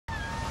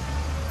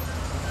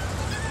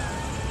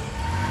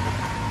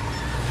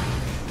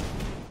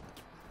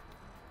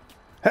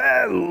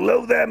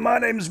Hello there, my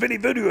name's Vinny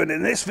Voodoo, and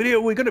in this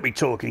video we're going to be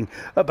talking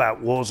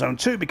about Warzone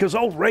 2 because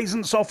old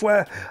Raven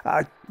Software,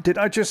 did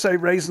I just say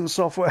Raven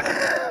Software?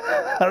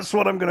 That's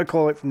what I'm going to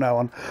call it from now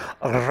on.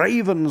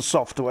 Raven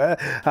Software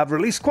have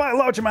released quite a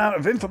large amount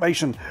of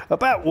information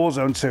about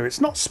Warzone 2.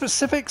 It's not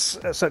specifics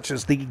such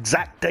as the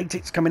exact date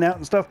it's coming out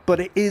and stuff,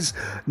 but it is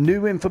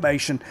new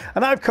information,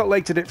 and I've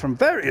collated it from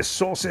various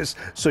sources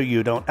so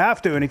you don't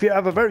have to. And if you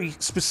have a very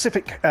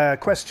specific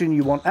question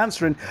you want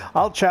answering,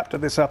 I'll chapter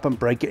this up and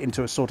break it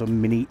into a sort of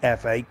mini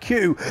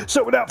FAQ.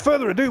 So without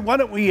further ado, why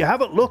don't we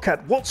have a look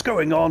at what's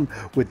going on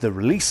with the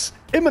release,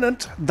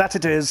 imminent that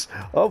it is,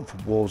 of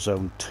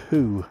Warzone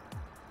 2.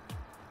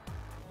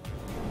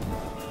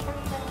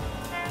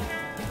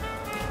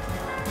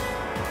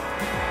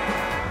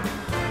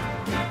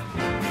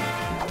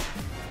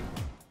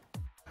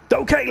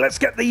 Okay, let's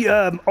get the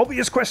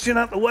obvious question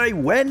out the way.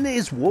 When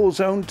is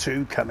Warzone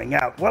 2 coming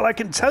out? Well, I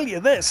can tell you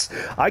this.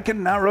 I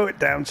can narrow it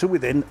down to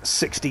within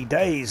 60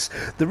 days.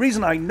 The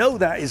reason I know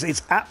that is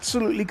it's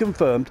absolutely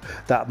confirmed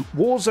that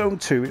Warzone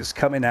 2 is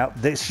coming out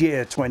this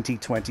year,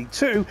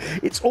 2022.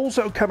 It's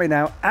also coming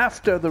out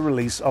after the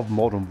release of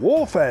Modern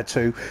Warfare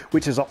 2,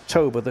 which is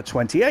October the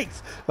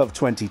 28th of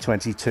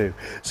 2022.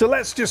 So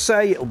let's just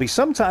say it'll be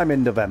sometime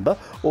in November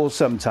or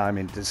sometime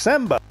in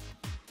December.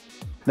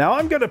 Now,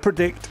 I'm going to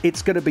predict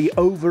it's going to be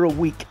over a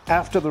week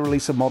after the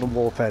release of Modern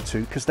Warfare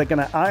 2 because they're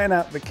going to iron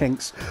out the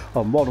kinks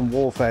of Modern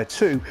Warfare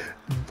 2,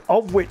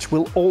 of which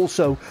will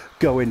also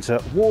go into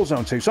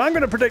Warzone 2. So I'm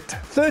going to predict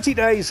 30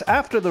 days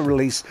after the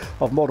release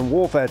of Modern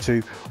Warfare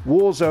 2,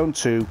 Warzone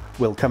 2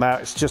 will come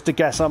out. It's just a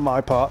guess on my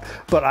part,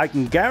 but I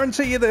can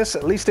guarantee you this,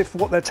 at least if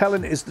what they're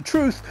telling is the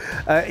truth,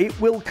 it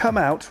will come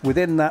out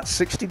within that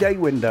 60-day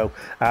window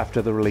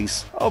after the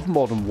release of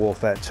Modern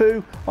Warfare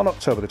 2 on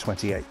October the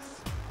 28th.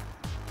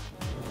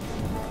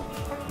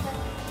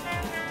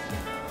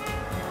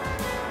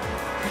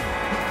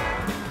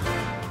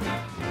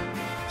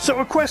 So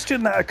a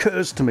question that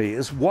occurs to me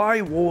is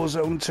why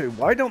Warzone 2?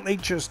 Why don't they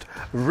just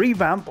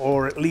revamp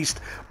or at least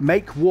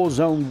make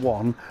Warzone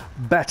 1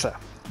 better?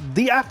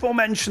 The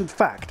aforementioned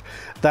fact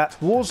that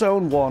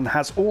Warzone 1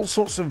 has all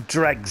sorts of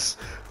dregs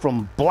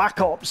from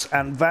Black Ops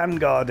and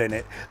Vanguard in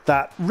it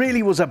that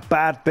really was a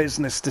bad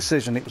business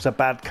decision. It was a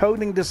bad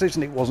coding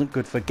decision. It wasn't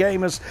good for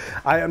gamers.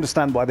 I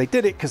understand why they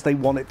did it, because they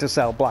wanted to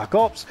sell Black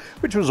Ops,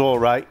 which was all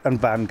right, and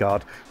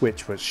Vanguard,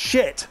 which was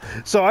shit.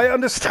 So I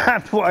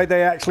understand why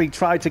they actually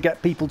tried to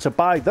get people to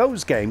buy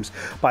those games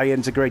by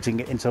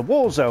integrating it into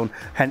Warzone,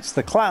 hence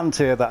the clan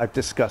tier that I've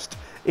discussed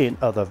in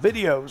other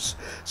videos.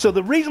 So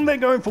the reason they're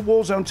going for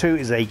Warzone 2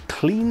 is a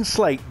clean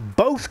slate.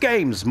 Both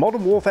games,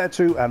 Modern Warfare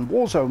 2 and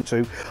Warzone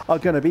 2, are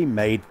going to be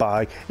made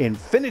by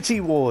Infinity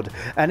Ward.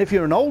 And if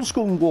you're an old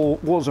school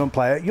Warzone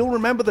player, you'll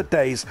remember the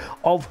days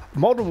of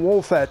Modern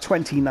Warfare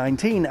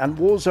 2019 and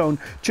Warzone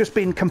just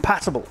being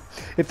compatible.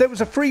 If there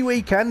was a free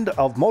weekend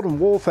of Modern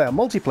Warfare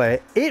multiplayer,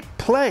 it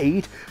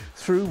played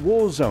through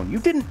Warzone. You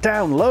didn't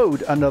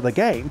download another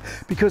game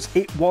because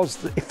it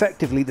was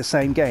effectively the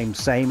same game,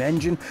 same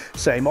engine,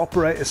 same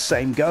operators,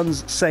 same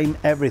guns, same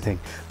everything.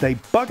 They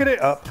buggered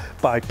it up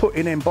by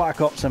putting in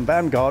Black Ops and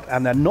Vanguard,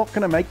 and they're not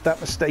going to make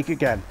that mistake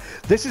again.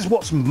 This is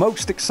what's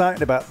most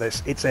exciting about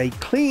this. It's a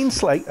clean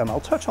slate, and I'll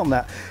touch on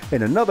that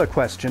in another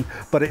question,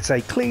 but it's a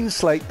clean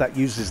slate that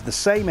uses the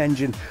same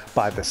engine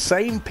by the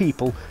same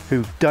people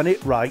who've done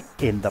it right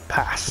in the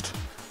past.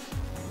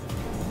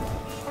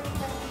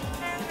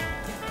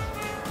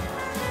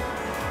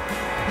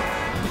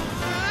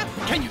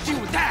 Can you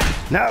deal with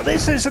that? Now,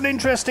 this is an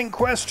interesting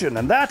question,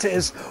 and that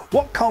is,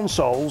 what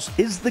consoles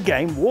is the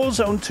game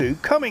Warzone 2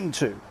 coming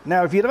to?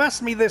 Now, if you'd have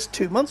asked me this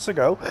 2 months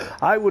ago,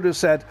 I would have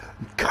said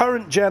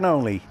current gen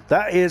only.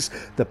 That is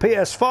the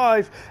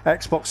PS5,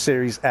 Xbox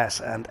Series S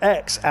and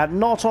X, and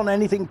not on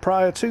anything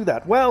prior to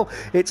that. Well,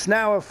 it's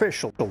now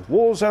official.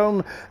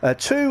 Warzone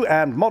 2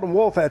 and Modern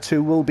Warfare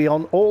 2 will be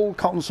on all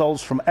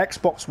consoles from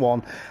Xbox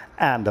One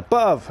and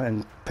above,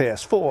 and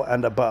PS4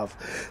 and above.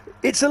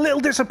 It's a little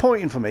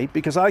disappointing for me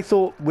because I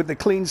thought with the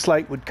clean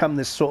slate would come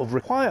this sort of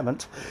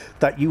requirement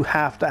that you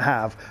have to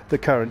have the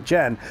current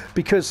gen,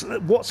 because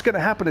what's going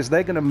to happen is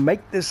they're going to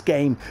make this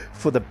game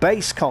for the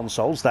base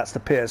consoles, that's the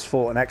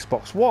PS4 and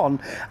Xbox One,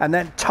 and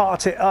then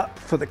tart it up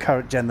for the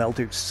current gen. They'll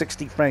do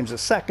 60 frames a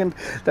second,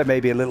 there may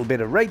be a little bit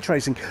of ray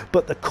tracing,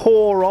 but the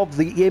core of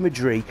the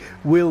imagery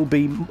will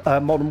be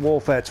Modern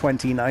Warfare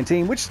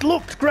 2019, which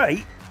looked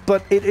great,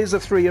 but it is a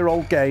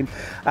 3-year-old game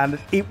and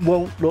it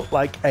won't look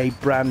like a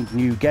brand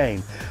new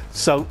game.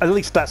 So at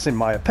least that's in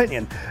my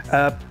opinion,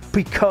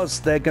 because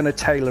they're going to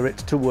tailor it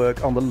to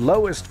work on the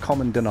lowest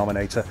common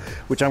denominator,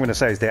 which I'm going to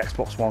say is the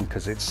Xbox One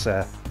because it's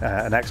an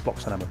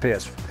Xbox and I'm a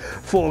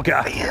PS4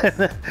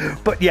 guy.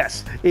 But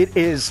yes, it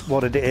is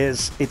what it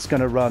is. It's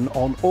going to run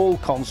on all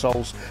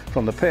consoles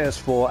from the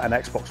PS4 and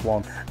Xbox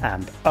One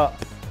and up.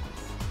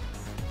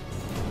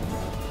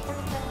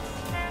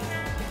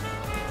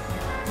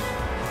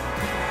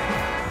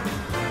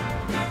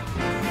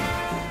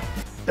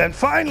 And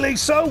finally,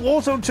 so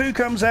Warzone 2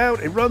 comes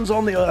out. It runs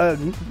on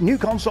the new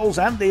consoles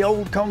and the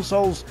old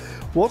consoles.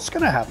 What's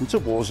going to happen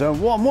to Warzone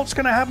 1? What's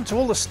going to happen to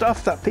all the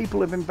stuff that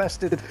people have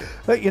invested,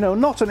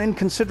 not an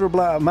inconsiderable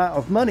amount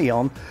of money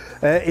on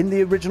in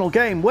the original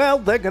game? Well,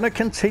 they're going to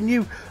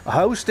continue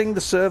hosting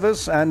the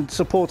servers and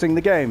supporting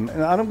the game.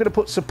 And I'm going to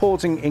put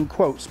supporting in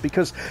quotes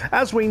because,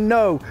 as we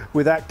know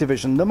with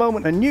Activision, the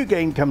moment a new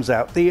game comes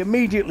out, they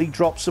immediately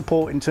drop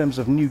support in terms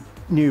of new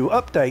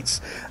updates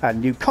and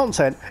new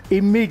content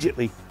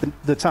immediately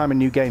the time a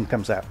new game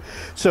comes out.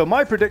 So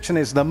my prediction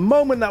is the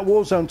moment that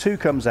Warzone 2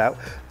 comes out,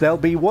 there'll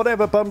be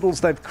whatever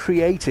bundles they've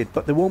created,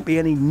 but there won't be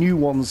any new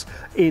ones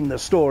in the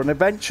store, and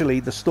eventually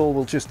the store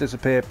will just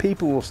disappear.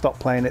 People will stop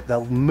playing it.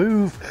 They'll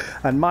move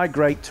and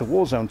migrate to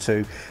Warzone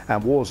 2,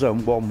 and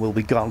Warzone 1 will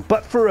be gone.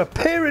 But for a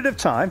period of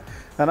time,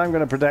 and I'm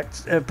going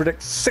to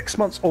predict 6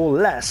 months or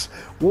less,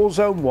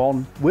 Warzone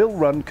 1 will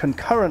run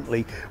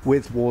concurrently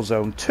with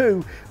Warzone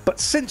 2. But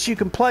since you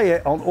can play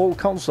it on all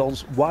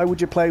consoles, why would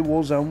you play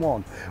Warzone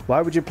 1?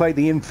 Why would you play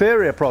the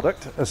inferior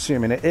product,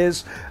 assuming it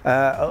is,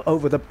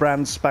 over the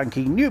brand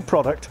spanking new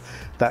product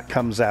that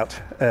comes out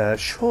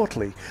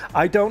shortly?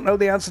 I don't know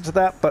the answer to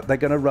that, but they're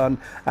going to run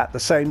at the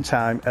same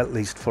time, at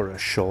least for a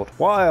short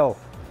while.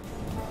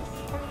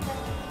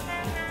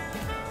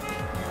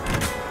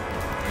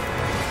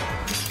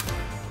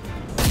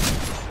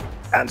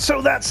 And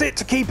so that's it.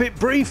 To keep it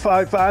brief,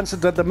 I've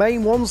answered the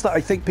main ones that I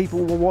think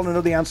people will want to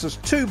know the answers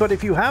to. But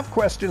if you have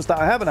questions that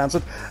I haven't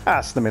answered,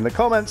 ask them in the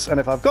comments. And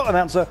if I've got an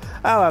answer,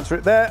 I'll answer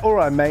it there, or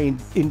I may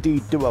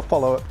indeed do a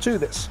follow-up to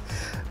this.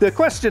 The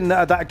question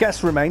that I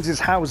guess remains is,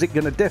 how is it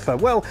going to differ?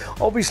 Well,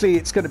 obviously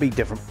it's going to be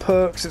different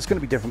perks, it's going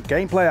to be different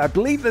gameplay. I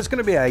believe there's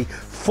going to be a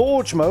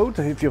Forge mode.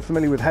 If you're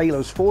familiar with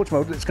Halo's Forge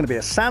mode, it's going to be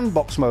a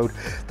sandbox mode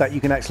that you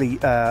can actually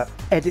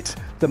edit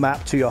the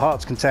map to your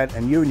heart's content,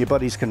 and you and your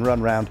buddies can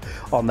run around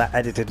on that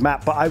edited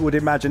map. But I would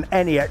imagine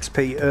any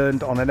XP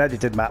earned on an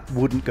edited map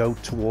wouldn't go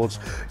towards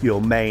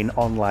your main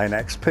online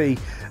XP,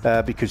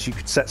 because you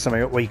could set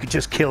something up where you could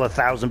just kill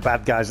 1,000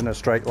 bad guys in a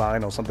straight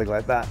line or something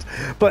like that.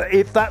 But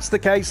if that's the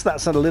case,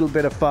 that's a little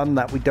bit of fun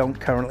that we don't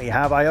currently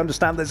have. I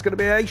understand there's going to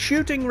be a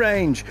shooting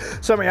range,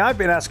 something I've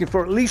been asking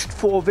for at least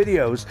 4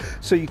 videos,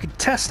 so you could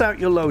test out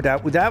your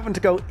loadout without having to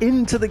go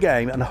into the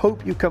game and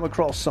hope you come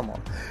across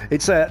someone.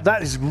 That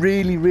is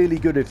really, really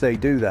good if they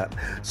do that.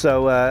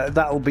 So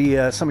that'll be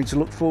something to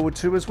look forward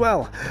to as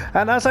well.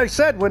 And as I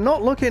said, we're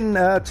not looking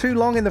too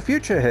long in the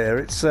future here.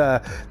 It's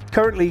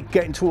currently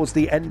getting towards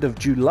the end of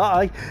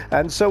July,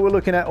 and so we're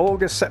looking at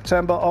August,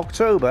 September,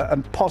 October,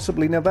 and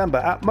possibly November.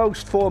 At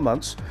most 4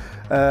 months.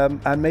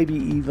 And maybe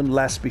even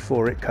less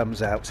before it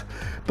comes out.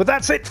 But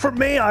that's it from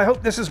me. I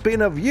hope this has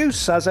been of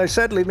use. As I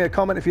said, leave me a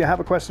comment if you have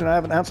a question I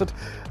haven't answered,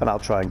 and I'll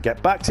try and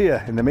get back to you.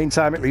 In the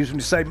meantime, it leaves me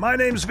to say, my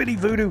name's Vinny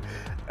Voodoo,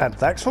 and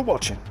thanks for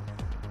watching.